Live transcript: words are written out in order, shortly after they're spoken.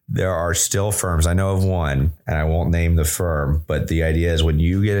there are still firms. I know of one, and I won't name the firm, but the idea is when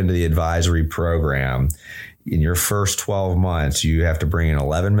you get into the advisory program, in your first 12 months, you have to bring in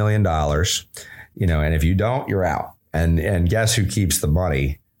 $11 million, and if you don't, you're out. And guess who keeps the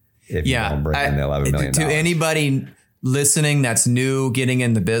money if you don't bring in the $11 million? To anybody listening that's new, getting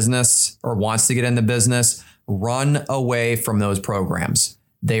in the business or wants to get in the business, run away from those programs.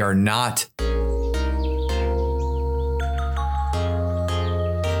 They are not.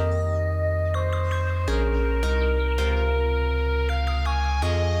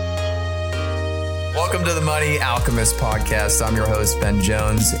 Welcome to the Money Alchemist podcast. I'm your host, Ben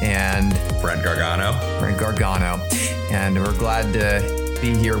Jones, and Brent Gargano. And we're glad to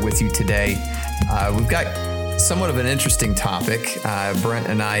be here with you today. We've got somewhat of an interesting topic. Brent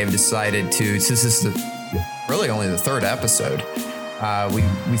and I have decided to, since this is really only the third episode,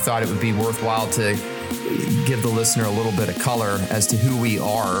 we thought it would be worthwhile to give the listener a little bit of color as to who we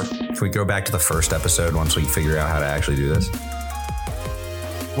are. Can we go back to the first episode once we figure out how to actually do this?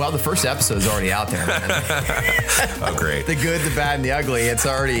 Well, the first episode is already out there, man. Oh, great. The good, the bad, and the ugly. It's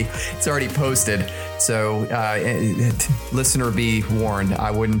already posted. So, listener, be warned. I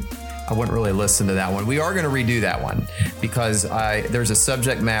wouldn't really listen to that one. We are going to redo that one because there's a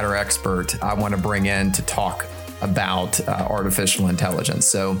subject matter expert I want to bring in to talk about artificial intelligence.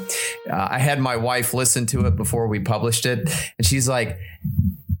 So, I had my wife listen to it before we published it, and she's like,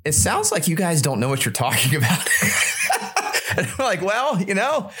 "It sounds like you guys don't know what you're talking about." And I'm like, well,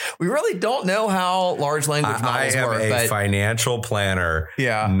 we really don't know how large language models work. I am a financial planner,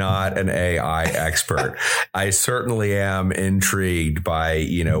 not an AI expert. I certainly am intrigued by,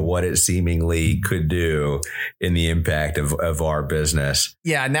 what it seemingly could do in the impact of our business.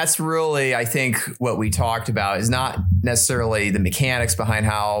 Yeah. And that's really, I think, what we talked about is not necessarily the mechanics behind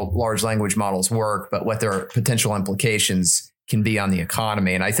how large language models work, but what their potential implications can be on the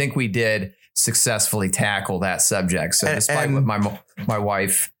economy. And I think we did successfully tackle that subject. So despite what my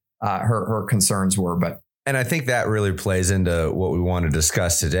wife, her concerns were, and I think that really plays into what we want to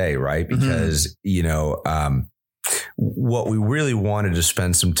discuss today, right? Because, what we really wanted to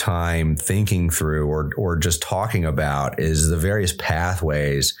spend some time thinking through or just talking about is the various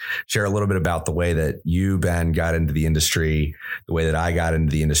pathways, share a little bit about the way that you, Ben, got into the industry, the way that I got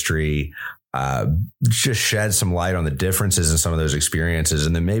into the industry, just shed some light on the differences in some of those experiences,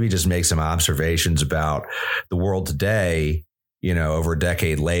 and then maybe just make some observations about the world today, over a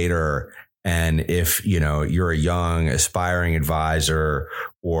decade later. And if, you're a young aspiring advisor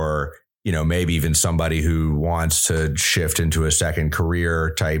or, maybe even somebody who wants to shift into a second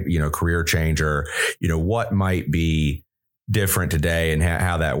career type, career changer, what might be different today and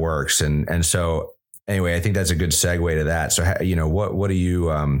how that works. And so anyway, I think that's a good segue to that. So, what do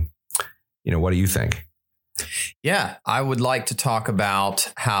you, what do you think? Yeah, I would like to talk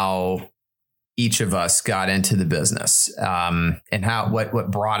about how each of us got into the business and what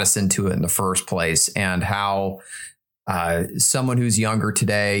brought us into it in the first place, and how someone who's younger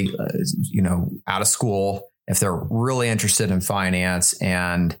today, out of school, if they're really interested in finance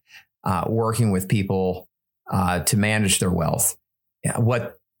and working with people to manage their wealth,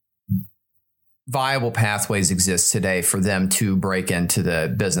 what viable pathways exist today for them to break into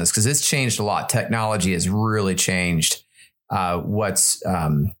the business, because it's changed a lot. Technology has really changed what's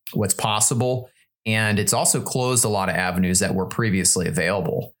possible, and it's also closed a lot of avenues that were previously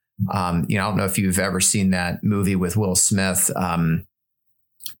available. I don't know if you've ever seen that movie with Will Smith,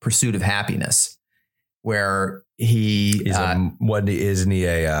 Pursuit of Happiness, where isn't he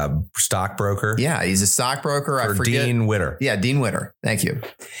a stockbroker? Yeah, he's a stockbroker. I forget. Dean Witter. Yeah, Dean Witter. Thank you.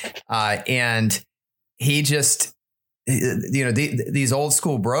 And he just, these old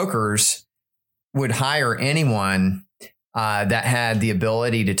school brokers would hire anyone that had the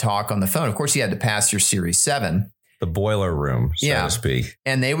ability to talk on the phone. Of course, you had to pass your Series 7. The boiler room, so to speak.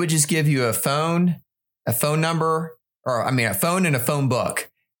 And they would just give you a phone number, a phone and a phone book.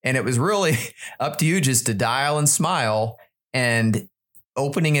 And it was really up to you just to dial and smile, and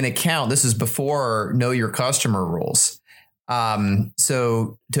opening an account. This is before know your customer rules.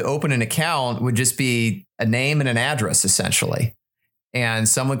 So to open an account would just be a name and an address, essentially. And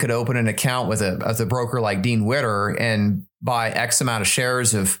someone could open an account with a broker like Dean Witter and buy X amount of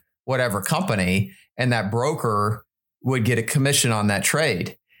shares of whatever company, and that broker would get a commission on that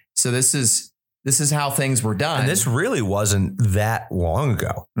trade. So this is how things were done. And this really wasn't that long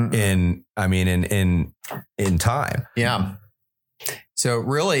ago in time. Yeah. So it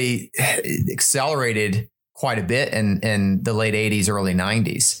really accelerated quite a bit in the late 80s, early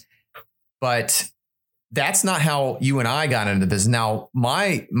 90s. But that's not how you and I got into the business. Now,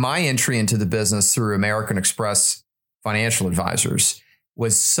 my entry into the business through American Express Financial Advisors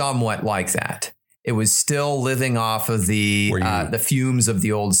was somewhat like that. It was still living off of the fumes of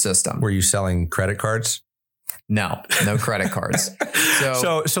the old system. Were you selling credit cards? No credit cards.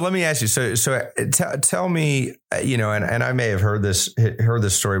 So let me ask you. So tell me, and I may have heard this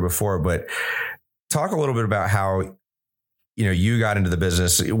story before, but talk a little bit about how, you got into the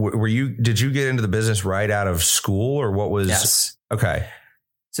business. Did you get into the business right out of school, or what was? Yes. Okay.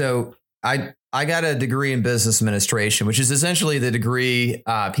 So I got a degree in business administration, which is essentially the degree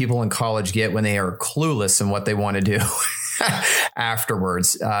people in college get when they are clueless in what they want to do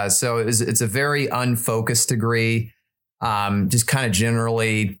afterwards. So it's a very unfocused degree, just kind of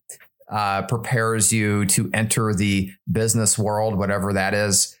generally prepares you to enter the business world, whatever that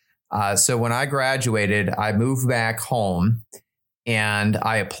is. So when I graduated, I moved back home and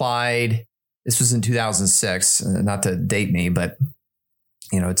I applied. This was in 2006, not to date me, but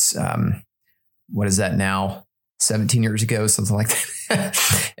it's what is that now? 17 years ago, something like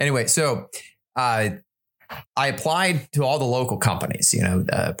that. Anyway, so I applied to all the local companies,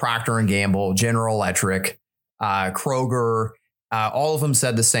 Procter and Gamble, General Electric, Kroger. All of them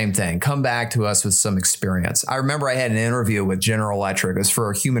said the same thing. Come back to us with some experience. I remember I had an interview with General Electric. It was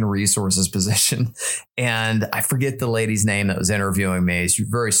for a human resources position. And I forget the lady's name that was interviewing me. She's a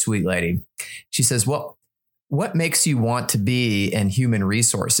very sweet lady. She says, well, what makes you want to be in human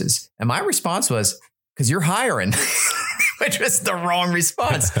resources? And my response was, because you're hiring, which was the wrong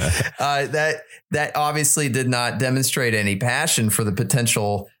response. That obviously did not demonstrate any passion for the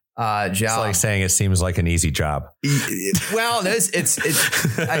potential job. It's like saying it seems like an easy job. Well,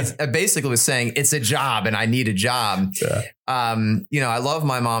 I basically was saying it's a job and I need a job. Yeah. I love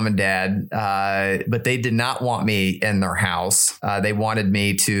my mom and dad, but they did not want me in their house. They wanted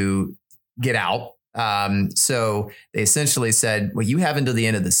me to get out. So they essentially said, well, you have until the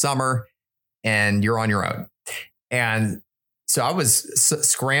end of the summer and you're on your own. And so I was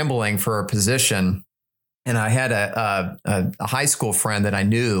scrambling for a position, and I had a high school friend that I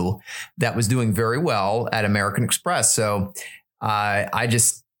knew that was doing very well at American Express. So I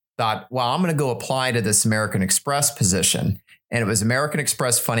just thought, well, I'm going to go apply to this American Express position. And it was American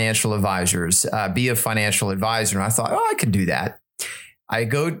Express Financial Advisors, be a financial advisor. And I thought, I could do that. I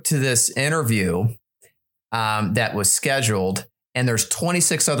go to this interview that was scheduled, and there's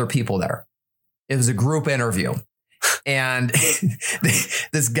 26 other people there. It was a group interview. And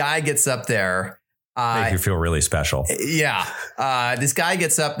this guy gets up there. Make you feel really special. Yeah. This guy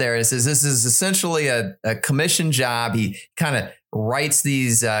gets up there and says, this is essentially a commission job. He kind of writes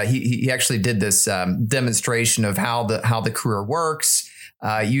these. He actually did this demonstration of how the career works.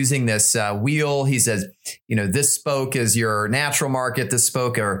 Using this wheel. He says, this spoke is your natural market. This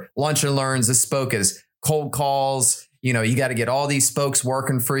spoke are lunch and learns. This spoke is cold calls. You got to get all these spokes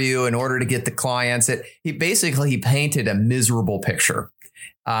working for you in order to get the clients. He painted a miserable picture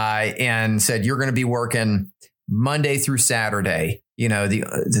and said, you're going to be working Monday through Saturday,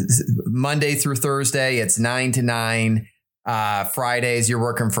 the Monday through Thursday, it's 9 to 9. Fridays, you're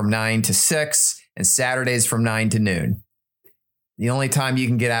working from 9 to 6, and Saturdays from 9 to noon. The only time you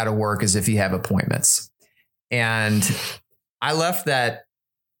can get out of work is if you have appointments. And I left that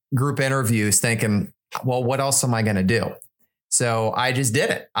group interviews thinking, well, what else am I going to do? So I just did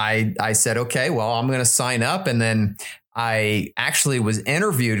it. I said, okay, well, I'm going to sign up. And then I actually was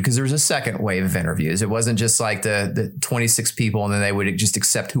interviewed because there was a second wave of interviews. It wasn't just like the 26 people and then they would just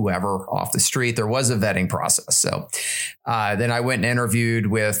accept whoever off the street. There was a vetting process. So then I went and interviewed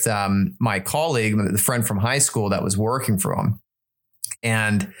with my colleague, the friend from high school that was working for him.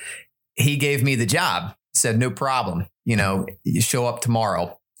 And he gave me the job, said, no problem. You show up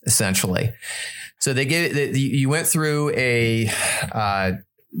tomorrow, essentially. So you went through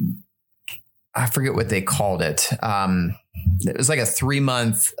I forget what they called it. It was like a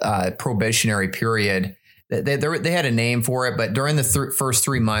 3-month probationary period. They had a name for it, but during the first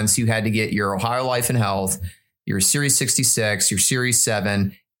 3 months, you had to get your Ohio Life and Health, your Series 66, your Series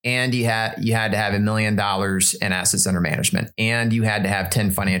 7, and you had to have $1 million in assets under management, and you had to have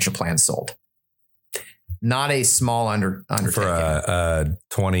 10 financial plans sold. Not a small undertaking. For a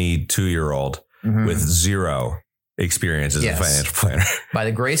 22-year-old with zero experience as a financial planner. By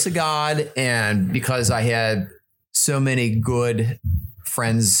the grace of God, and because I had so many good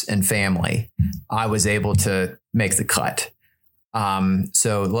friends and family, I was able to make the cut.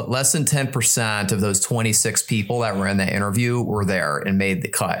 So less than 10% of those 26 people that were in the interview were there and made the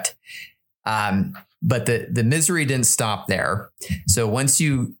cut. But the misery didn't stop there. So once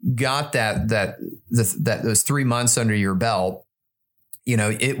you got those 3 months under your belt,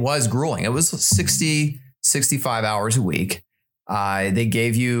 it was grueling. It was 65 hours a week. They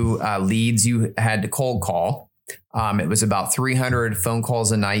gave you leads you had to cold call. It was about 300 phone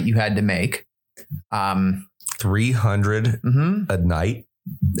calls a night you had to make. 300 a night?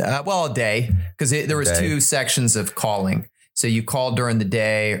 Well, a day, because there was two sections of calling. So you called during the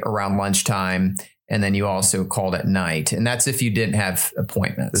day around lunchtime, and then you also called at night. And that's if you didn't have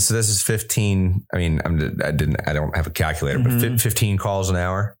appointments. So this is 15. I mean, I don't have a calculator, but 15 calls an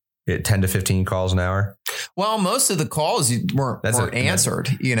hour, 10 to 15 calls an hour. Well, most of the calls weren't answered.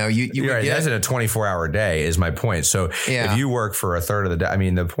 You right. That's in a 24-hour day is my point. So if you work for a third of the day, I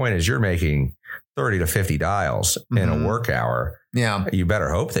mean, the point is you're making 30 to 50 dials in a work hour. Yeah. You better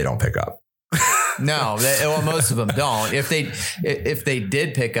hope they don't pick up. No, most of them don't. If they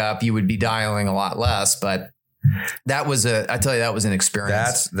did pick up, you would be dialing a lot less. But that was an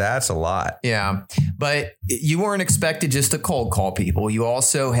experience. That's a lot. Yeah. But you weren't expected just to cold call people. You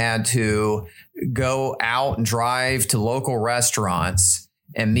also had to go out and drive to local restaurants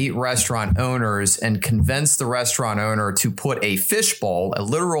and meet restaurant owners and convince the restaurant owner to put a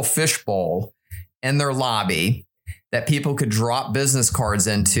literal fishbowl in their lobby that people could drop business cards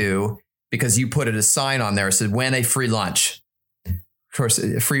into, because you put a sign on there that said, win a free lunch. Of course,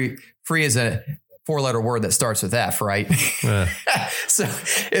 free is a 4-letter word that starts with F, right? So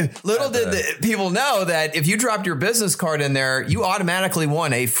little did the people know that if you dropped your business card in there, you automatically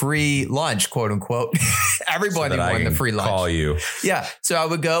won a free lunch, quote unquote. Everybody won the free lunch. Call you. Yeah. So I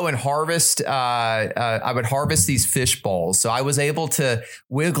would go and harvest. I would harvest these fish bowls. So I was able to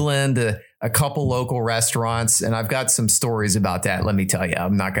wiggle into a couple local restaurants, and I've got some stories about that. Let me tell you,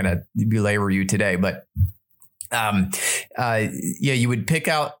 I'm not going to belabor you today, but you would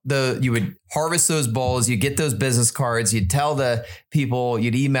you would harvest those bowls, you get those business cards, you'd tell the people,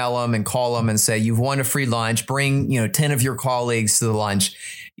 you'd email them and call them and say, you've won a free lunch, bring, 10 of your colleagues to the lunch.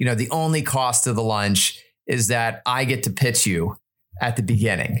 The only cost of the lunch is that I get to pitch you at the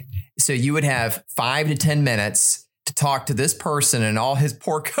beginning. So you would have 5 to 10 minutes to talk to this person and all his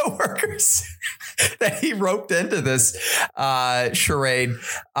poor coworkers that he roped into this charade.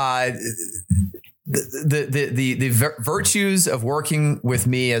 The virtues of working with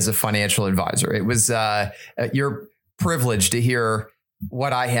me as a financial advisor. It was your privilege to hear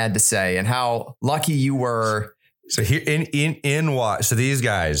what I had to say and how lucky you were. So here in what? So these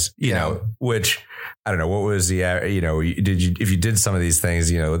guys, which I don't know, what was the, if you did some of these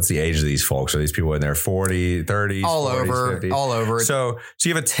things, what's the age of these folks? Are these people in their 40s, 30s, all 40s, over, 50s? all over. So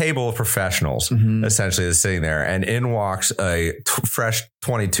you have a table of professionals essentially that's sitting there, and in walks a fresh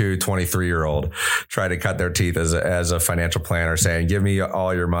 22, 23-year-old try to cut their teeth as a financial planner, saying, give me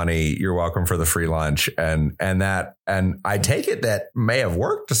all your money. You're welcome for the free lunch. And I take it that may have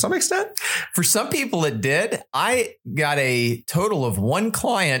worked to some extent. For some people it did. I got a total of one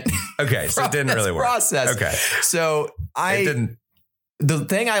client. Okay. So it didn't really work. Process. Okay. So the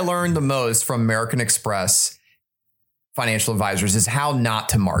thing I learned the most from American Express financial advisors is how not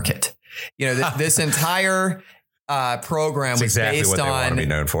to market. This entire program was exactly based what they want to be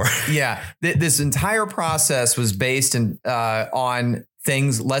known for. Yeah. This entire process was based on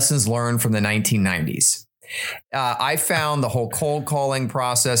lessons learned from the 1990s. I found the whole cold calling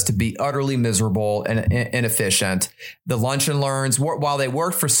process to be utterly miserable and inefficient. The lunch and learns, while they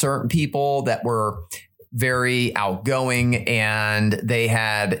worked for certain people that were very outgoing and they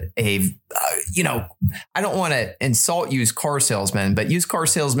had I don't want to insult used car salesmen, but used car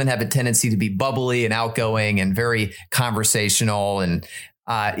salesmen have a tendency to be bubbly and outgoing and very conversational. And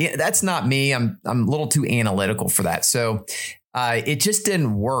that's not me. I'm a little too analytical for that. So it just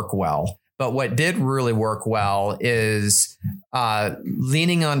didn't work well. But what did really work well is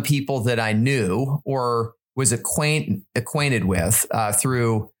leaning on people that I knew or was acquainted with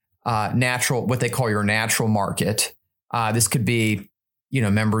through what they call your natural market. This could be,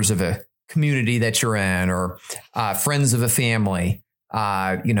 members of a community that you're in, or friends of a family.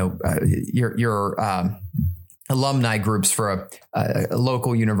 Your alumni groups for a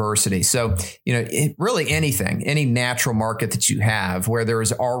local university. So, really anything, any natural market that you have where there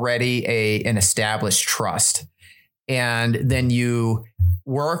is already an established trust. And then you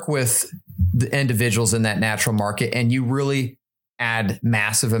work with the individuals in that natural market and you really add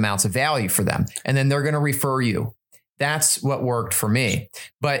massive amounts of value for them. And then they're going to refer you. That's what worked for me.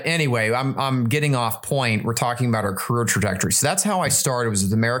 But anyway, I'm getting off point. We're talking about our career trajectory. So that's how I started, was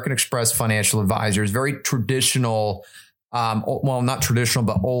with American Express Financial Advisors, very traditional, not traditional,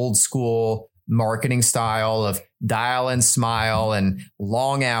 but old school marketing style of dial and smile and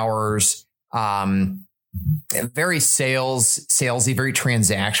long hours, very salesy, very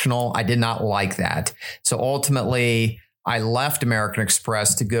transactional. I did not like that. So ultimately, I left American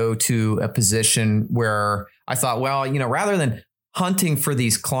Express to go to a position where I thought, well, rather than hunting for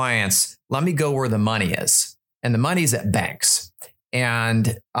these clients, let me go where the money is. and the money's at banks.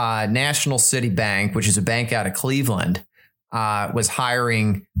 And National City Bank, which is a bank out of Cleveland, was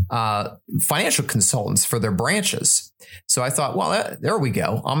hiring financial consultants for their branches. So I thought, well, there we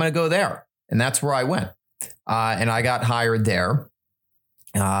go. I'm going to go there. And that's where I went. And I got hired there.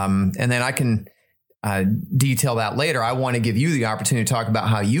 And then I can detail that later. I want to give you the opportunity to talk about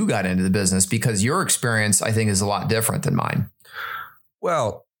how you got into the business, because your experience, I think, is a lot different than mine.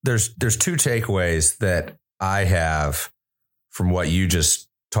 Well, there's two takeaways that I have from what you just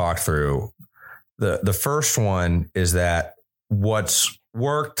talked through. The first one is that what's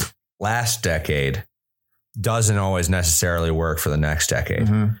worked last decade doesn't always necessarily work for the next decade.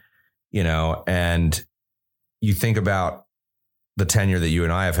 Mm-hmm. You know, and you think about the tenure that you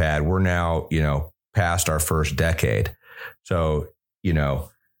and I have had, we're now, you know, past our first decade. So, you know,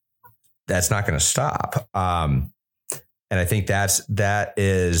 that's not going to stop. And I think that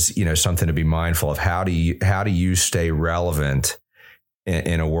is, you know, something to be mindful of. How do you stay relevant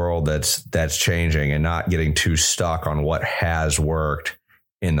in a world that's changing and not getting too stuck on what has worked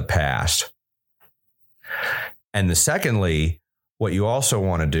in the past? And secondly, what you also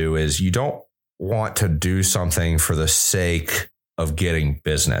want to do is you don't want to do something for the sake of getting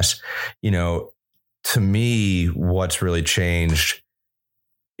business. You know, to me, what's really changed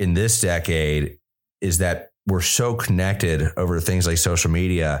in this decade is that we're so connected over things like social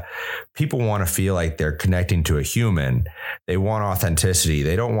media. People want to feel like they're connecting to a human. They want authenticity.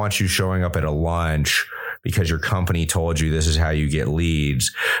 They don't want you showing up at a lunch because your company told you this is how you get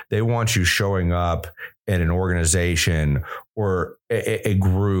leads. They want you showing up in an organization or a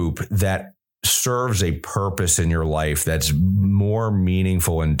group that serves a purpose in your life that's more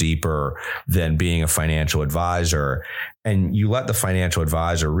meaningful and deeper than being a financial advisor. And you let the financial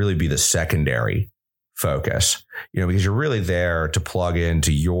advisor really be the secondary focus, you know, because you're really there to plug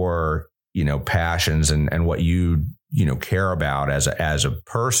into your, you know, passions and what you know, care about as a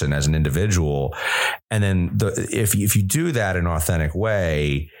person, as an individual. And then if you do that in an authentic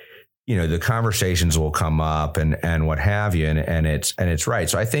way, you know, the conversations will come up and what have you. And it's right.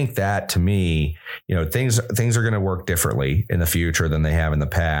 So I think that, to me, you know, things are going to work differently in the future than they have in the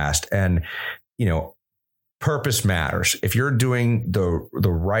past. And, you know, purpose matters. If you're doing the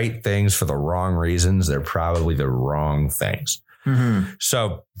right things for the wrong reasons, they're probably the wrong things. Mm-hmm.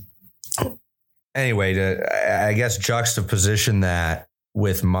 So anyway, to, I guess, juxtaposition that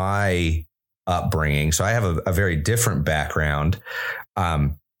with my upbringing. So I have a very different background.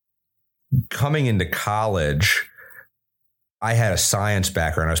 Coming into college, I had a science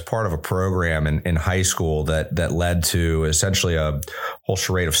background. I was part of a program in high school that led to essentially a whole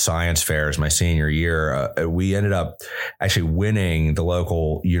charade of science fairs my senior year. We ended up actually winning the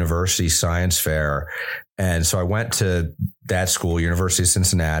local university science fair. And so I went to that school, University of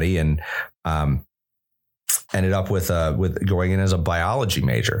Cincinnati, and ended up with going in as a biology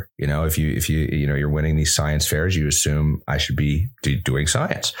major. You know, if you know, you're winning these science fairs, you assume I should be doing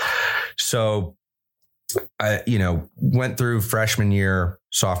science. So I, you know, went through freshman year,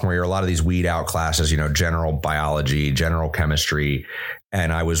 sophomore year, a lot of these weed out classes, you know, general biology, general chemistry.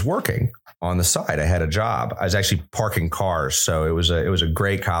 And I was working on the side. I had a job. I was actually parking cars. So it was a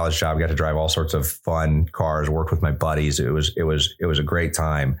great college job. I got to drive all sorts of fun cars, worked with my buddies. It was a great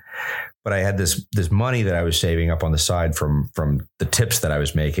time. But I had this money that I was saving up on the side from the tips that I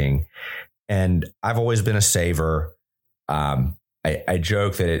was making. And I've always been a saver. I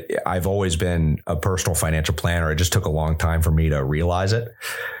joke that I've always been a personal financial planner. It just took a long time for me to realize it.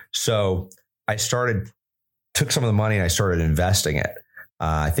 So I took some of the money and I started investing it.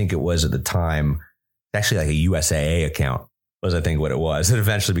 I think it was at the time, actually like a USAA account was, I think, what it was. It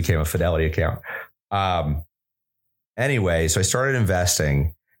eventually became a Fidelity account. Anyway, so I started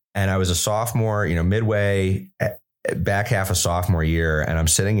investing, and I was a sophomore, you know, midway, back half of sophomore year. And I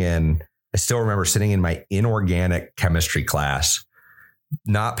still remember sitting in my inorganic chemistry class,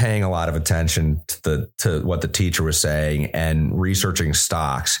 not paying a lot of attention to what the teacher was saying and researching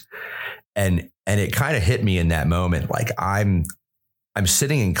stocks. And it kind of hit me in that moment. Like I'm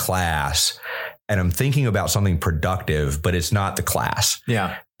sitting in class and I'm thinking about something productive, but it's not the class.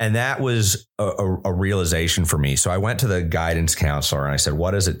 Yeah. And that was a realization for me. So I went to the guidance counselor and I said,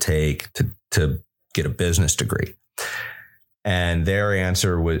 what does it take to get a business degree? And their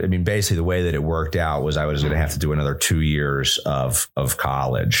answer was, I mean, basically the way that it worked out was I was going to have to do another 2 years of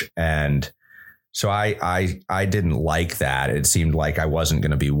college. And so I didn't like that. It seemed like I wasn't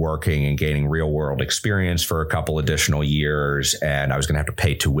going to be working and gaining real world experience for a couple additional years. And I was going to have to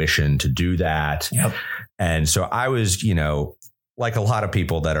pay tuition to do that. Yep. And so I was, you know, like a lot of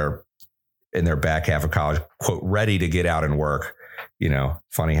people that are in their back half of college, quote, ready to get out and work. You know,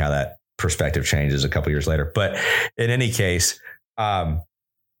 funny how that perspective changes a couple years later. But in any case,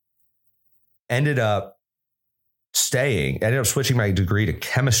 ended up switching my degree to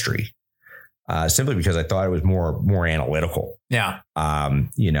chemistry. Simply because I thought it was more analytical. Yeah.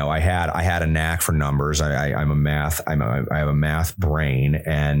 I had a knack for numbers. I have a math brain,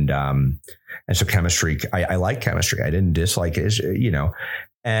 and so chemistry. I like chemistry. I didn't dislike it.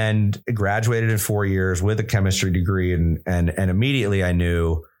 And graduated in 4 years with a chemistry degree, and immediately I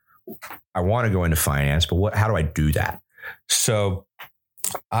knew I want to go into finance. But how do I do that? So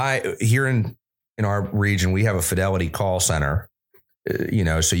here in our region, we have a Fidelity call center.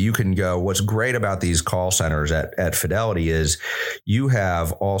 So you can go, what's great about these call centers at Fidelity is you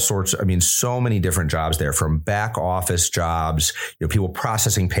have all sorts, so many different jobs there, from back office jobs, people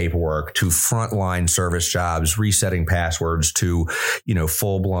processing paperwork, to frontline service jobs, resetting passwords, to,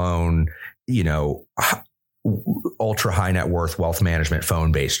 full blown, ultra high net worth wealth management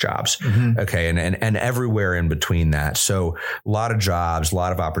phone based jobs. Mm-hmm. Okay. And everywhere in between that. So a lot of jobs, a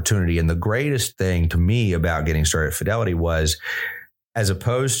lot of opportunity. And the greatest thing to me about getting started at Fidelity was, as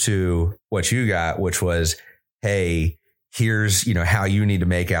opposed to what you got, which was, hey, here's, how you need to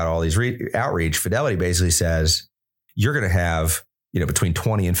make out all these outreach. Fidelity basically says, you're going to have, between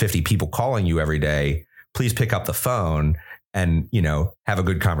 20 and 50 people calling you every day. Please pick up the phone and, have a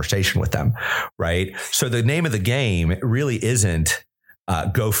good conversation with them. Right. So the name of the game really isn't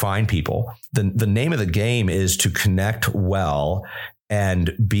go find people. The name of the game is to connect well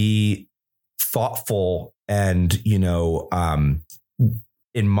and be thoughtful and,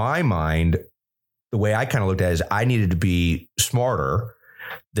 in my mind, the way I kind of looked at it is I needed to be smarter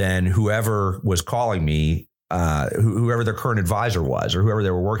than whoever was calling me, whoever their current advisor was or whoever they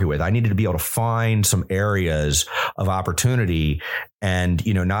were working with. I needed to be able to find some areas of opportunity and,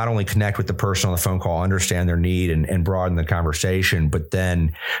 not only connect with the person on the phone call, understand their need and broaden the conversation, but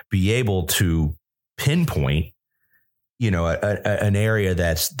then be able to pinpoint an area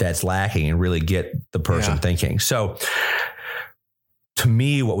that's lacking and really get the person thinking. So to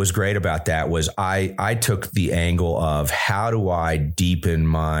me, what was great about that was I took the angle of how do I deepen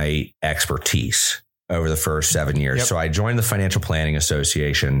my expertise over the first 7 years. Yep. So I joined the Financial Planning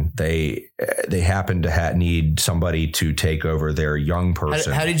Association. They happened to need somebody to take over their young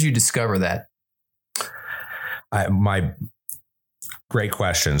person. How did you discover that? My great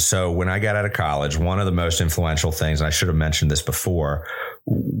question. So when I got out of college, one of the most influential things, and I should have mentioned this before,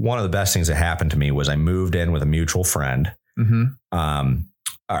 one of the best things that happened to me was I moved in with a mutual friend. Mm-hmm.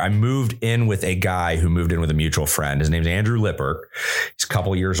 I moved in with a guy who moved in with a mutual friend. His name's Andrew Lippert. He's a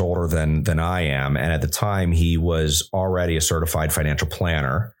couple of years older than I am. And at the time he was already a certified financial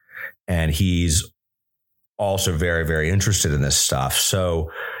planner, and he's also very, very interested in this stuff.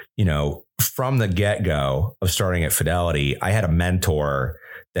 So, from the get-go of starting at Fidelity, I had a mentor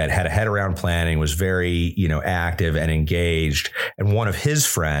that had a head around planning, was very, active and engaged. And one of his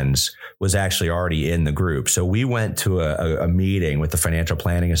friends was actually already in the group. So we went to a meeting with the Financial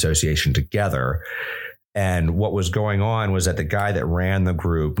Planning Association together. And what was going on was that the guy that ran the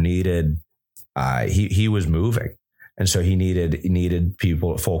group needed, he was moving. And so he needed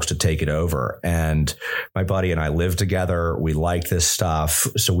folks to take it over. And my buddy and I lived together. We liked this stuff.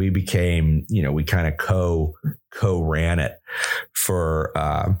 So we became, we kind of co-ran it for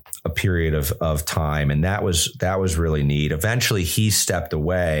a period of time. And that was really neat. Eventually he stepped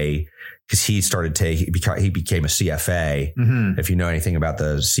away because he became a CFA. Mm-hmm. If you know anything about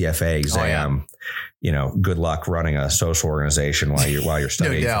the CFA exam, good luck running a social organization while you're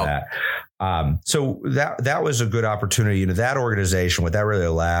studying for that. So that was a good opportunity. That organization, what that really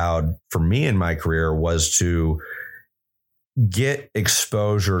allowed for me in my career was to get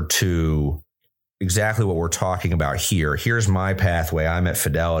exposure to exactly what we're talking about here. Here's my pathway. I'm at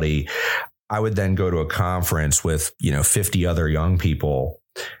Fidelity. I would then go to a conference with, 50 other young people.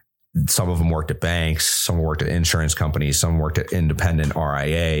 Some of them worked at banks, some worked at insurance companies, some worked at independent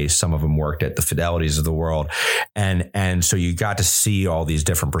RIAs, some of them worked at the Fidelities of the world. And so you got to see all these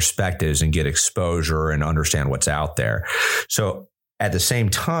different perspectives and get exposure and understand what's out there. So at the same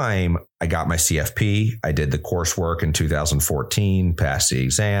time, I got my CFP. I did the coursework in 2014, passed the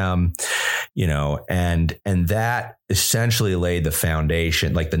exam, and that essentially laid the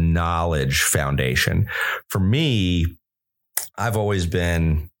foundation, like the knowledge foundation. For me, I've always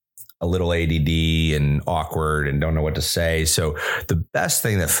been a little ADD and awkward and don't know what to say. So the best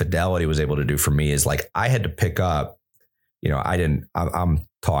thing that Fidelity was able to do for me is I had to pick up, I'm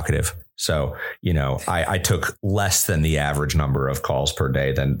talkative. So, I took less than the average number of calls per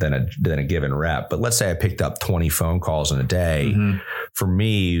day than a given rep. But let's say I picked up 20 phone calls in a day. Mm-hmm. For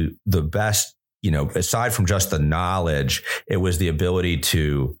me, the best, aside from just the knowledge, it was the ability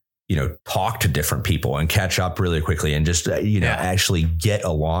to, talk to different people and catch up really quickly and just, actually get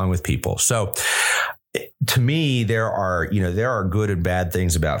along with people. So to me, there are good and bad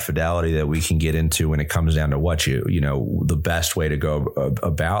things about Fidelity that we can get into when it comes down to what the best way to go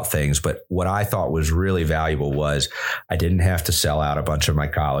about things. But what I thought was really valuable was I didn't have to sell out a bunch of my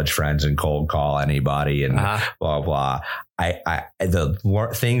college friends and cold call anybody and blah, blah.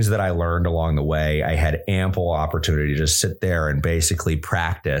 The things that I learned along the way, I had ample opportunity to just sit there and basically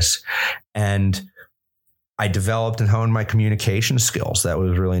practice. And I developed and honed my communication skills. That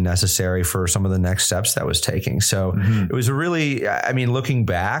was really necessary for some of the next steps that I was taking. So it was looking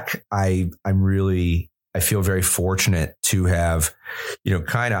back, I feel very fortunate to have,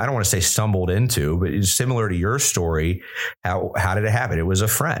 I don't want to say stumbled into, but it's similar to your story. How did it happen? It was a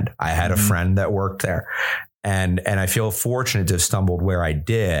friend. I had a friend that worked there, and I feel fortunate to have stumbled where I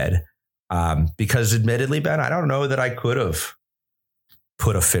did, because admittedly, Ben, I don't know that I could have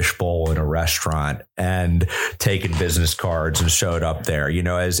put a fishbowl in a restaurant and taken business cards and showed up there,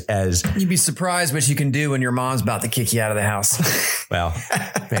 as you'd be surprised what you can do when your mom's about to kick you out of the house. Well,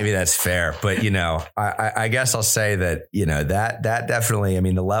 maybe that's fair, but I guess I'll say that, that definitely,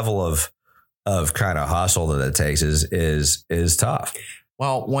 the level of kind of hustle that it takes is tough.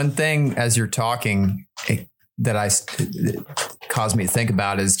 Well, one thing as you're talking that caused me to think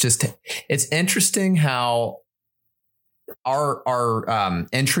about is just, it's interesting how our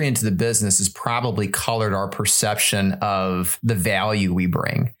entry into the business has probably colored our perception of the value we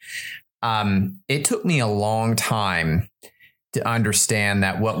bring. It took me a long time to understand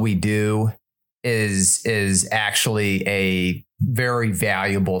that what we do is actually a very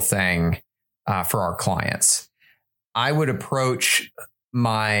valuable thing for our clients. I would approach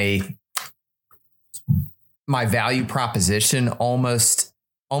my value proposition almost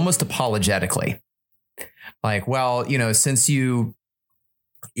apologetically. Like, well, since you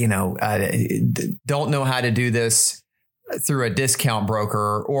don't know how to do this through a discount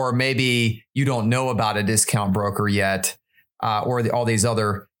broker, or maybe you don't know about a discount broker yet, or all these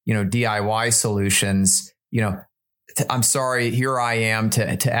other, DIY solutions, I'm sorry, here I am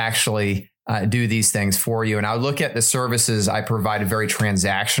to actually do these things for you. And I look at the services I provided very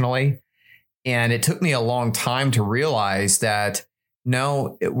transactionally. And it took me a long time to realize that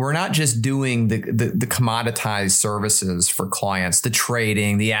no, we're not just doing the commoditized services for clients, the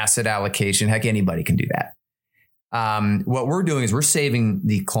trading, the asset allocation. Heck, anybody can do that. What we're doing is we're saving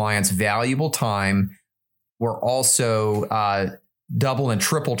the clients valuable time. We're also double and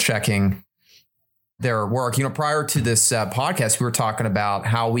triple checking their work. Prior to this podcast, we were talking about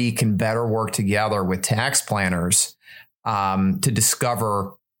how we can better work together with tax planners to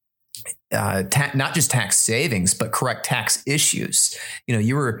discover not just tax savings, but correct tax issues.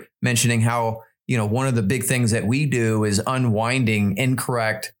 You were mentioning how, one of the big things that we do is unwinding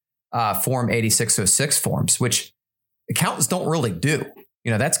incorrect Form 8606 forms, which accountants don't really do.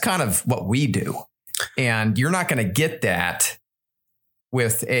 That's kind of what we do. And you're not going to get that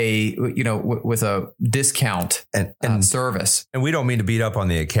with a discount and service. And we don't mean to beat up on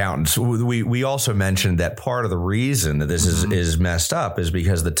the accountants. We also mentioned that part of the reason that this is messed up is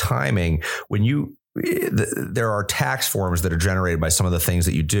because the timing, when there are tax forms that are generated by some of the things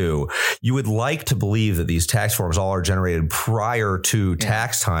that you do. You would like to believe that these tax forms all are generated prior to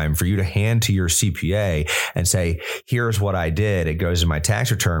tax time for you to hand to your CPA and say, here's what I did. It goes in my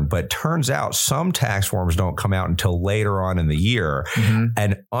tax return. But turns out some tax forms don't come out until later on in the year.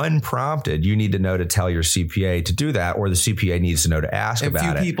 And unprompted, you need to know to tell your CPA to do that, or the CPA needs to know to ask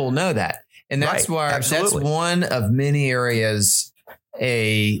about it. Few people know that. And that's why that's one of many areas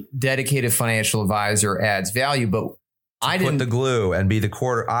a dedicated financial advisor adds value, but I didn't put the glue and be the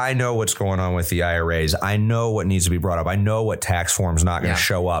quarter. I know what's going on with the IRAs. I know what needs to be brought up. I know what tax form's not going to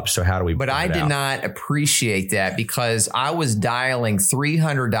show up. So how do we? But I did not appreciate that because I was dialing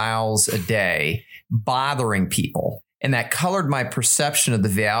 300 dials a day, bothering people, and that colored my perception of the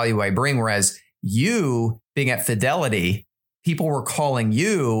value I bring. Whereas you being at Fidelity, people were calling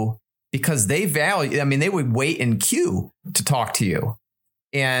you because they value. I mean, they would wait in queue to talk to you.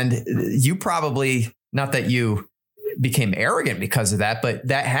 And you probably, not that you became arrogant because of that, but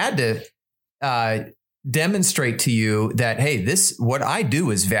that had to demonstrate to you that, hey, what I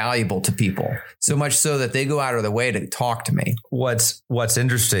do is valuable to people, so much so that they go out of their way to talk to me. What's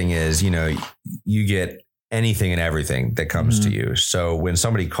interesting is, you get anything and everything that comes to you. So when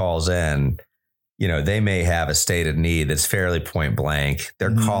somebody calls in, they may have a stated need that's fairly point blank.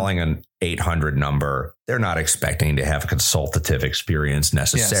 They're calling an 800 number. They're not expecting to have a consultative experience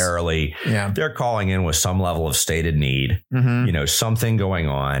necessarily. Yes. Yeah. They're calling in with some level of stated need, something going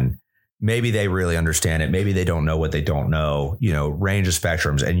on. maybe they really understand it. Maybe they don't know what they don't know, range of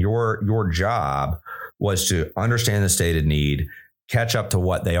spectrums. And your job was to understand the stated need, catch up to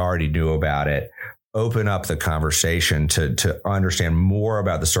what they already knew about it, open up the conversation to understand more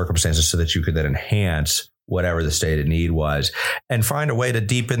about the circumstances so that you could then enhance whatever the stated need was and find a way to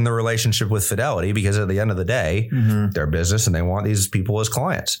deepen the relationship with Fidelity, because at the end of the day, they're business and they want these people as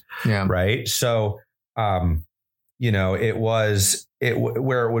clients. Yeah. Right. So, where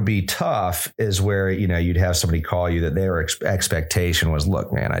it would be tough is where, you'd have somebody call you that their expectation was,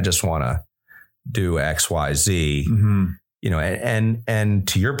 look, man, I just want to do X, Y, Z, and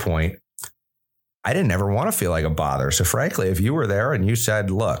to your point, I didn't ever want to feel like a bother. So frankly, if you were there and you said,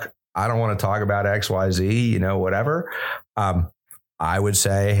 look, I don't want to talk about X, Y, Z, whatever, I would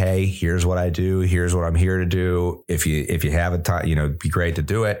say, hey, here's what I do. Here's what I'm here to do. If you have a time, it'd be great to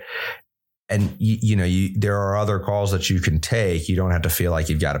do it. And there are other calls that you can take. You don't have to feel like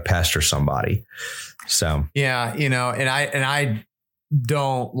you've got to pester somebody. So, yeah, and I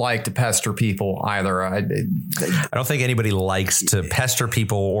don't like to pester people either. I don't think anybody likes to pester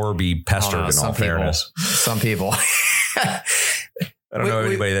people or be pestered, in all fairness. Some people. I don't know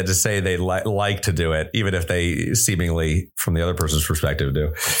anybody that just say they like to do it, even if they seemingly, from the other person's perspective,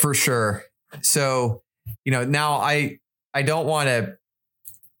 do. For sure. So, now I don't want to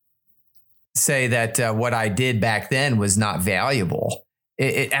say that what I did back then was not valuable.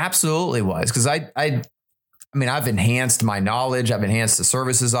 It absolutely was, because I've enhanced my knowledge. I've enhanced the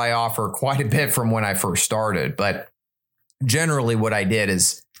services I offer quite a bit from when I first started, but generally what I did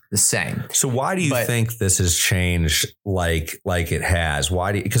is the same. So why do you think this has changed like it has?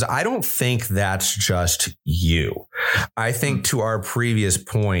 Because I don't think that's just you. I think to our previous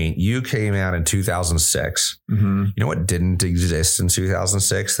point, you came out in 2006. You know what didn't exist in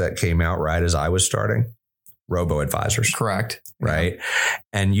 2006 that came out right as I was starting? Robo-advisors. Correct. Right. Yeah.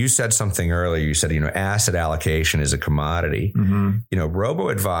 And you said something earlier. You said, asset allocation is a commodity.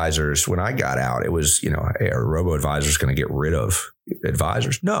 Robo-advisors, when I got out, it was, are robo-advisors going to get rid of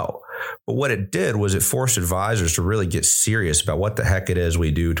advisors? No. But what it did was it forced advisors to really get serious about what the heck it is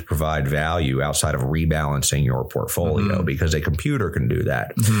we do to provide value outside of rebalancing your portfolio, because a computer can do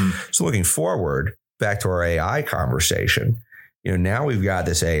that. So looking forward, back to our AI conversation, now we've got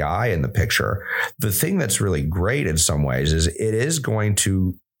this AI in the picture. The thing that's really great in some ways is it is going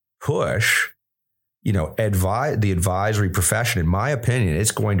to push, the advisory profession. In my opinion, it's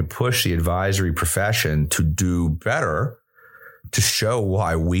going to push the advisory profession to do better, to show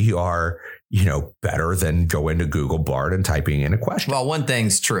why we are, better than going to Google Bard and typing in a question. Well, one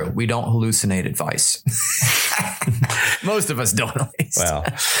thing's true. We don't hallucinate advice. Most of us don't, at least. Well,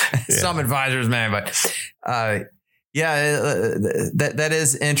 some advisors, man, but, that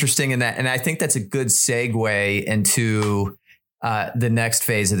is interesting, and I think that's a good segue into the next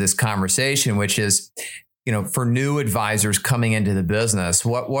phase of this conversation, which is, for new advisors coming into the business,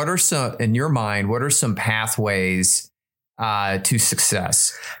 what are some, in your mind, what are some pathways to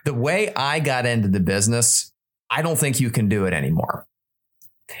success? The way I got into the business, I don't think you can do it anymore.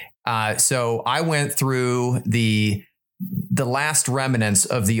 So I went through the last remnants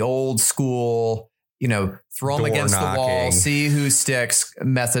of the old school, throw them against the wall, see who sticks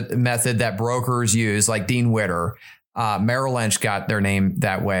method that brokers use, like Dean Witter. Merrill Lynch got their name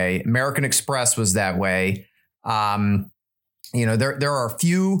that way. American Express was that way. There are a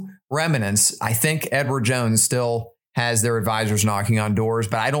few remnants. I think Edward Jones still has their advisors knocking on doors,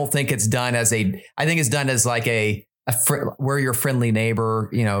 but I don't think it's done as I think it's done as like we're your friendly neighbor,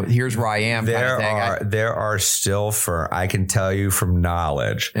 here's where I am. There are still I can tell you from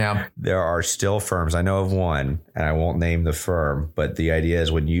knowledge. Yeah. There are still firms. I know of one, and I won't name the firm, but the idea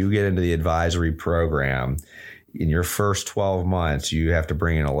is when you get into the advisory program, in your first 12 months, you have to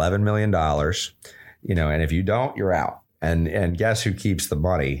bring in $11 million, and if you don't, you're out. And guess who keeps the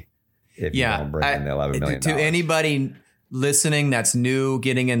money if you don't bring in the $11 million? To anybody listening that's new,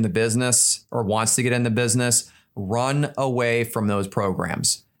 getting in the business or wants to get in the business, run away from those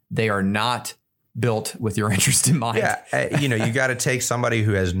programs. They are not built with your interest in mind. Yeah. You got to take somebody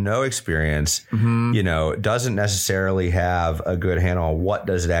who has no experience, doesn't necessarily have a good handle on what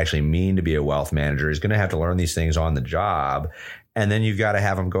does it actually mean to be a wealth manager. He's going to have to learn these things on the job. And then you've got to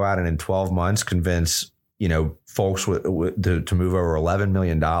have them go out and in 12 months convince, folks to move over $11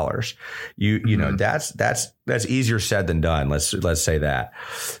 million. That's easier said than done. Let's say that.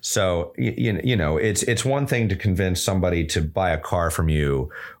 So, it's one thing to convince somebody to buy a car from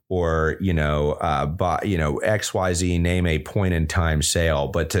you or, buy, XYZ, name a point in time sale,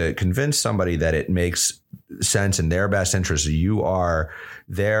 but to convince somebody that it makes sense in their best interest, you are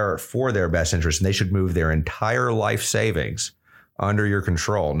there for their best interest and they should move their entire life savings under your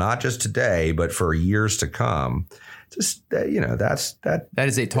control, not just today, but for years to come. Just, that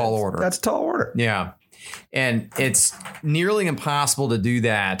is a tall order. That's a tall order. Yeah. And it's nearly impossible to do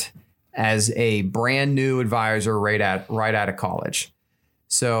that as a brand new advisor right out of college.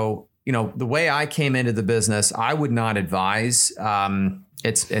 So, the way I came into the business, I would not advise.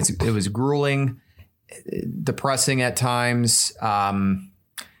 It was grueling, depressing at times.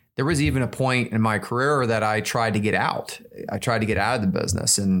 There was even a point in my career that I tried to get out. I tried to get out of the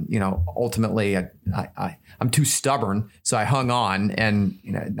business, and ultimately, I'm too stubborn, so I hung on. And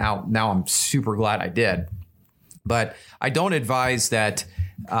now I'm super glad I did. But I don't advise that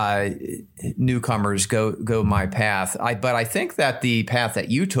newcomers go my path. But I think that the path that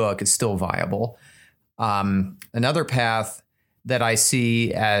you took is still viable. Another path that I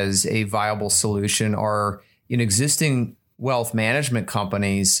see as a viable solution are existing wealth management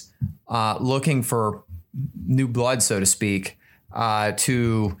companies looking for new blood, so to speak,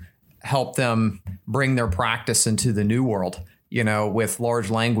 to help them bring their practice into the new world, with large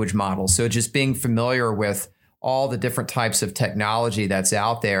language models. So just being familiar with all the different types of technology that's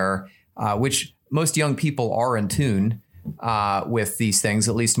out there, which most young people are in tune with these things,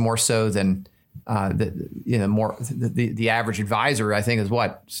 at least more so than the average advisor, I think, is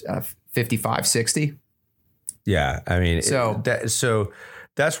 55, 60. Yeah. I mean, so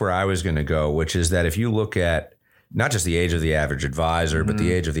that's where I was going to go, which is that if you look at not just the age of the average advisor, but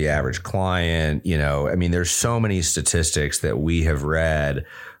the age of the average client, there's so many statistics that we have read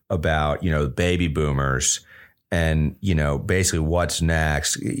about, baby boomers and, basically what's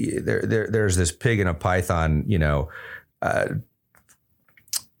next. There's this pig in a python,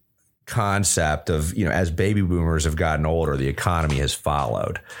 concept of, as baby boomers have gotten older, the economy has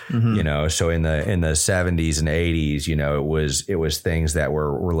followed, so in the 70s and 80s, it was things that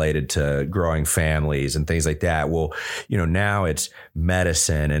were related to growing families and things like that. Well, now it's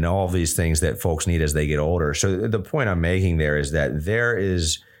medicine and all these things that folks need as they get older. So the point I'm making there is that there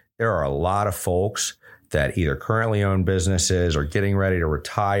are a lot of folks that either currently own businesses or getting ready to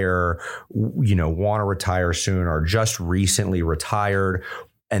retire, want to retire soon or just recently retired.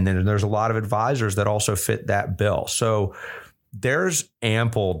 And then there's a lot of advisors that also fit that bill. So there's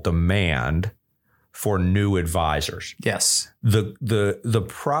ample demand for new advisors. Yes. The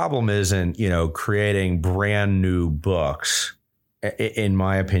problem isn't, creating brand new books. In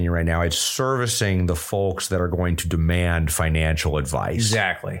my opinion right now, it's servicing the folks that are going to demand financial advice.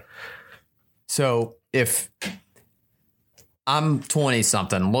 Exactly. So if I'm 20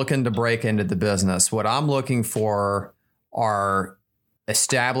 something looking to break into the business, what I'm looking for are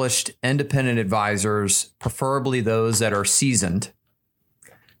established independent advisors, preferably those that are seasoned,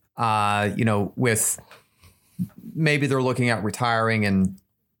 with maybe they're looking at retiring in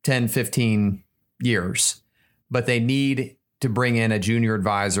 10, 15 years, but they need to bring in a junior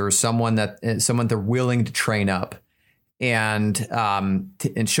advisor, someone they're willing to train up and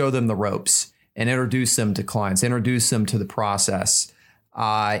show them the ropes and introduce them to clients, introduce them to the process,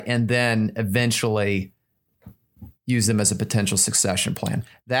 and then eventually use them as a potential succession plan.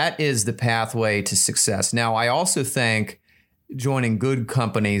 That is the pathway to success. Now, I also think joining good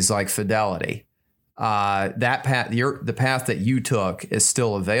companies like Fidelity, that path, the path that you took is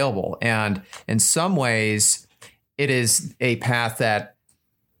still available. And in some ways, it is a path that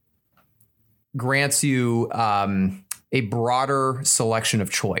grants you a broader selection of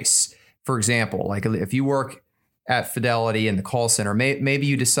choice. For example, like if you work at Fidelity in the call center, maybe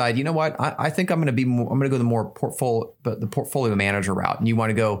you decide, I think I'm going to go the portfolio manager route, and you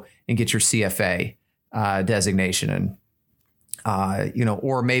want to go and get your CFA designation, and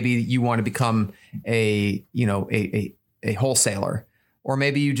or maybe you want to become a wholesaler, or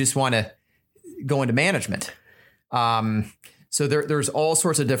maybe you just want to go into management. So there's all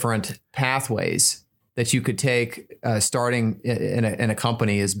sorts of different pathways that you could take, starting in a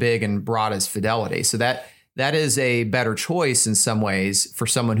company as big and broad as Fidelity. So that is a better choice in some ways for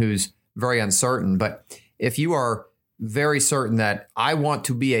someone who's very uncertain. But if you are very certain that I want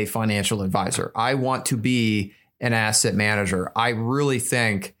to be a financial advisor, I want to be an asset manager, I really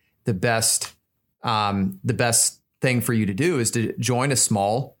think the best thing for you to do is to join a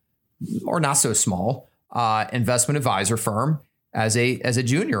small or not so small investment advisor firm as a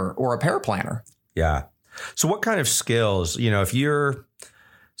junior or a paraplanner. Yeah. So what kind of skills, if you're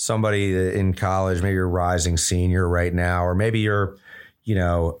somebody in college, maybe you're a rising senior right now, or maybe you're,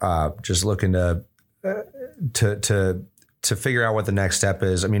 just looking to figure out what the next step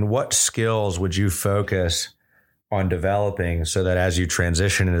is. I mean, what skills would you focus on developing so that as you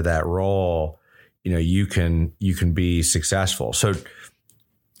transition into that role, you can be successful? So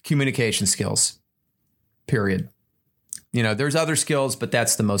communication skills, period. There's other skills, but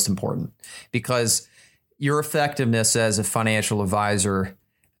that's the most important, because your effectiveness as a financial advisor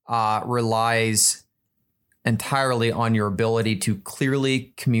relies entirely on your ability to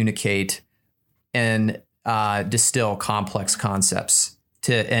clearly communicate and distill complex concepts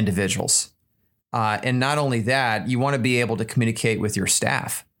to individuals. And not only that, you want to be able to communicate with your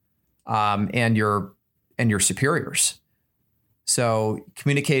staff and your superiors. So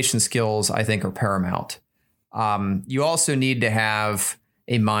communication skills, I think, are paramount. You also need to have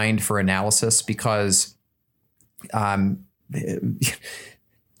a mind for analysis, because I've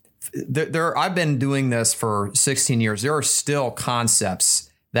been doing this for 16 years. There are still concepts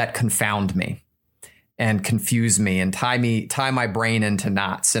that confound me and confuse me and tie my brain into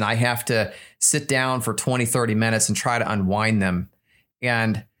knots. And I have to sit down for 20, 30 minutes and try to unwind them.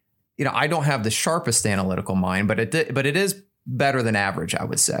 And, I don't have the sharpest analytical mind, but it is better than average, I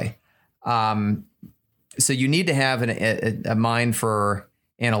would say. So you need to have a mind for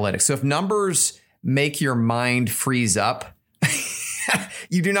analytics. So if numbers make your mind freeze up,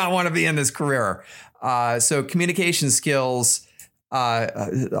 you do not want to be in this career. So communication skills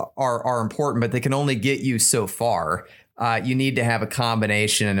are important, but they can only get you so far. You need to have a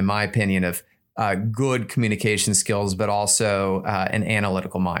combination, in my opinion, of good communication skills, but also an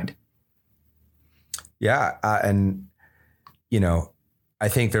analytical mind. Yeah. And, I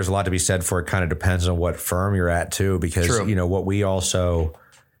think there's a lot to be said for it. Kind of depends on what firm you're at too, because, True. What we also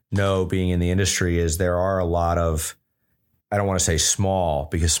know being in the industry is there are a lot of, I don't want to say small,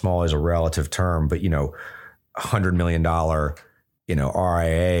 because small is a relative term, but, $100 million,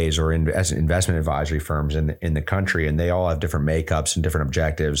 RIAs or investment advisory firms in the country, and they all have different makeups and different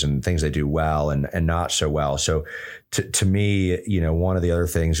objectives and things they do well and not so well. So to me, one of the other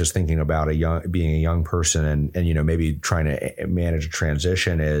things, just thinking about being a young person and maybe trying to manage a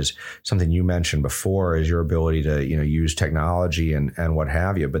transition, is something you mentioned before, is your ability to, use technology and what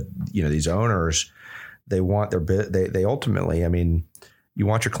have you. But, these owners, they want they ultimately, you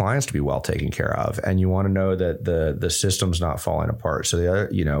want your clients to be well taken care of, and you want to know that the system's not falling apart. So they,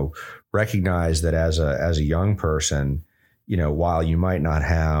 recognize that as a young person, while you might not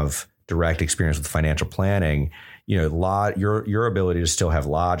have direct experience with financial planning, your ability to still have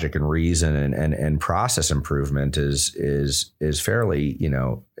logic and reason and process improvement is fairly,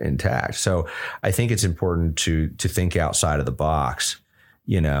 intact. So I think it's important to think outside of the box,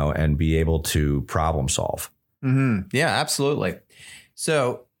 and be able to problem solve. Mm-hmm. Yeah, absolutely.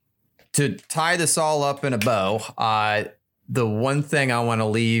 So to tie this all up in a bow, the one thing I want to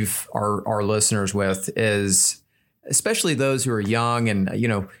leave our listeners with is, especially those who are young and,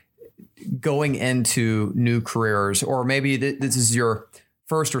 going into new careers, or maybe this is your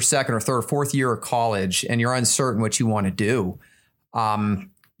first or second or third or fourth year of college and you're uncertain what you want to do.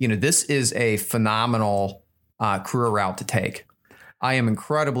 This is a phenomenal career route to take. I am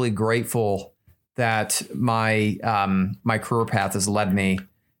incredibly grateful that my career path has led me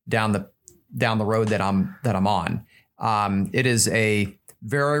down the road that I'm on. It is a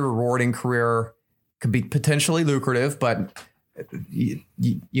very rewarding career, could be potentially lucrative, but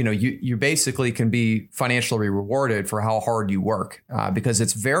you basically can be financially rewarded for how hard you work, because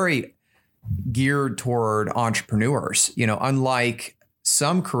it's very geared toward entrepreneurs. Unlike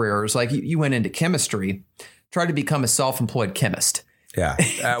some careers, like you went into chemistry, tried to become a self-employed chemist. Yeah.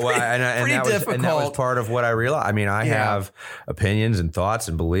 And that was part of what I realized. I have opinions and thoughts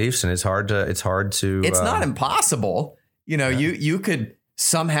and beliefs, and it's hard to, it's not impossible. You could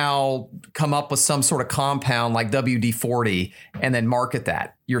somehow come up with some sort of compound like WD-40 and then market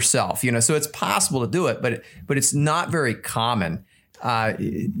that yourself, so it's possible to do it, but it's not very common.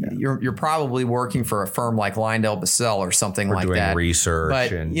 You're probably working for a firm like LyondellBasell or something like that. Doing research, but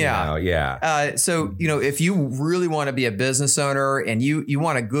so if you really want to be a business owner and you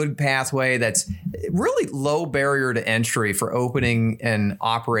want a good pathway that's really low barrier to entry for opening and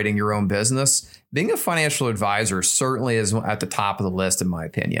operating your own business, being a financial advisor certainly is at the top of the list, in my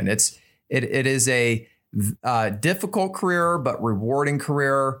opinion. It is a difficult career but rewarding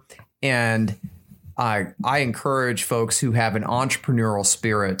career, and I encourage folks who have an entrepreneurial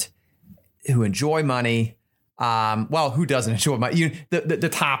spirit, who enjoy money. Who doesn't enjoy money? The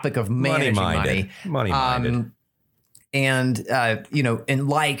topic of managing money. And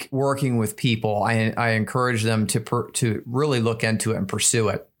like working with people, I encourage them to really look into it and pursue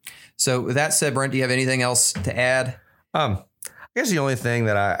it. So with that said, Brent, do you have anything else to add? I guess the only thing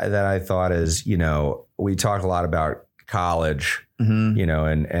that I thought is, we talk a lot about college,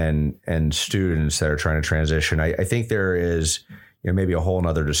 and students that are trying to transition. I think there is, maybe a whole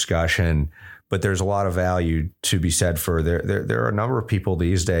nother discussion, but there's a lot of value to be said for there are a number of people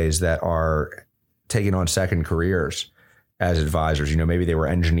these days that are taking on second careers, as advisors. Maybe they were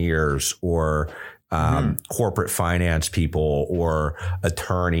engineers or corporate finance people or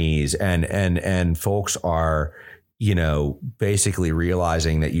attorneys, and folks are, basically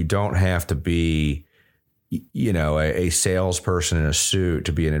realizing that you don't have to be, a salesperson in a suit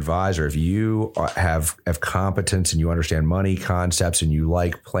to be an advisor. If you have competence and you understand money concepts and you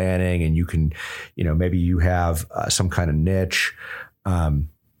like planning and you can, maybe you have some kind of niche,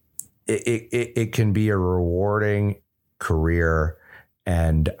 it can be a rewarding career.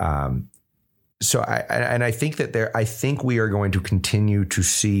 And so I think that I think we are going to continue to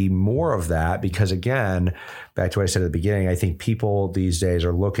see more of that, because again, back to what I said at the beginning, I think people these days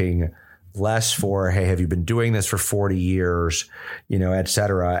are looking less for, hey, have you been doing this for 40 years, et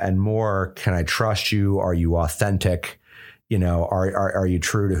cetera, and more, can I trust you? Are you authentic? Are you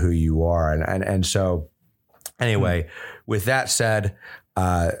true to who you are? And so anyway, with that said,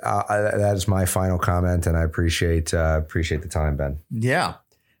 that is my final comment, and I appreciate the time, Ben. Yeah,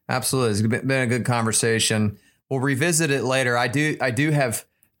 absolutely. It's been a good conversation. We'll revisit it later. I do have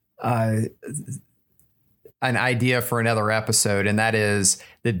an idea for another episode, and that is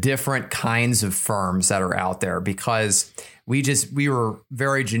the different kinds of firms that are out there, because we were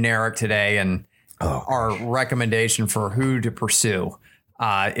very generic today, and our recommendation for who to pursue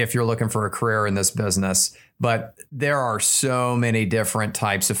if you're looking for a career in this business. But there are so many different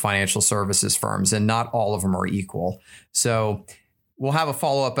types of financial services firms, and not all of them are equal. So we'll have a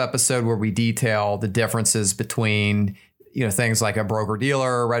follow-up episode where we detail the differences between, things like a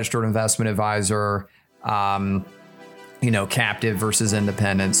broker-dealer, registered investment advisor, captive versus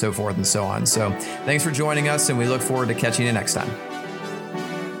independent, so forth and so on. So thanks for joining us, and we look forward to catching you next time.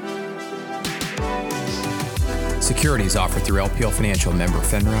 Securities offered through LPL Financial, member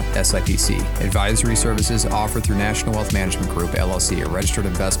FINRA, SIPC. Advisory services offered through National Wealth Management Group, LLC, a registered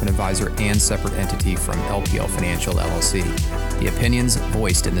investment advisor and separate entity from LPL Financial, LLC. The opinions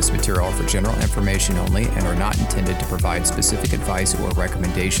voiced in this material are for general information only and are not intended to provide specific advice or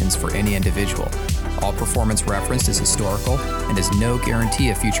recommendations for any individual. All performance referenced is historical and is no guarantee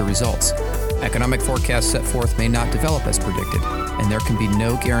of future results. Economic forecasts set forth may not develop as predicted, and there can be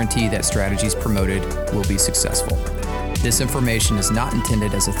no guarantee that strategies promoted will be successful. This information is not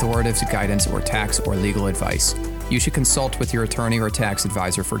intended as authoritative guidance or tax or legal advice. You should consult with your attorney or tax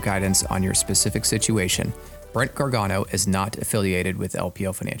advisor for guidance on your specific situation. Brent Gargano is not affiliated with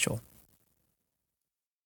LPL Financial.